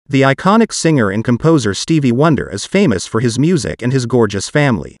The iconic singer and composer Stevie Wonder is famous for his music and his gorgeous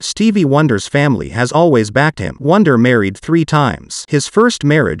family. Stevie Wonder's family has always backed him. Wonder married 3 times. His first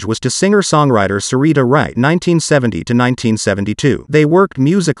marriage was to singer-songwriter Syreeta Wright 1970 to 1972. They worked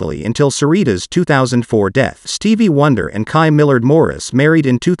musically until Syreeta's 2004 death. Stevie Wonder and Kai Millard Morris married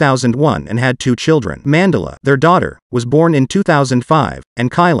in 2001 and had 2 children. Mandla, their daughter, was born in 2005, and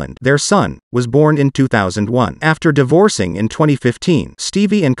Kailand, their son, was born in 2001. After divorcing in 2015,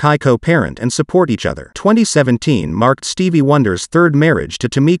 Stevie and Kai co-parent and support each other. 2017 marked Stevie Wonder's 3rd marriage to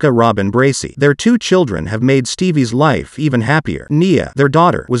Tamika Robin Bracey. Their 2 children have made Stevie's life even happier. Nia, their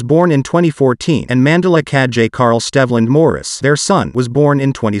daughter, was born in 2014, and Mandla Kadjay Carl Stevland Morris, their son, was born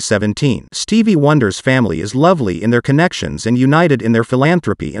in 2017. Stevie Wonder's family is lovely in their connections and united in their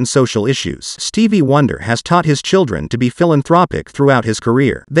philanthropy and social issues. Stevie Wonder has taught his children to be philanthropic throughout his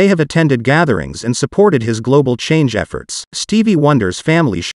career. They have attended gatherings and supported his global change efforts. Stevie Wonder's family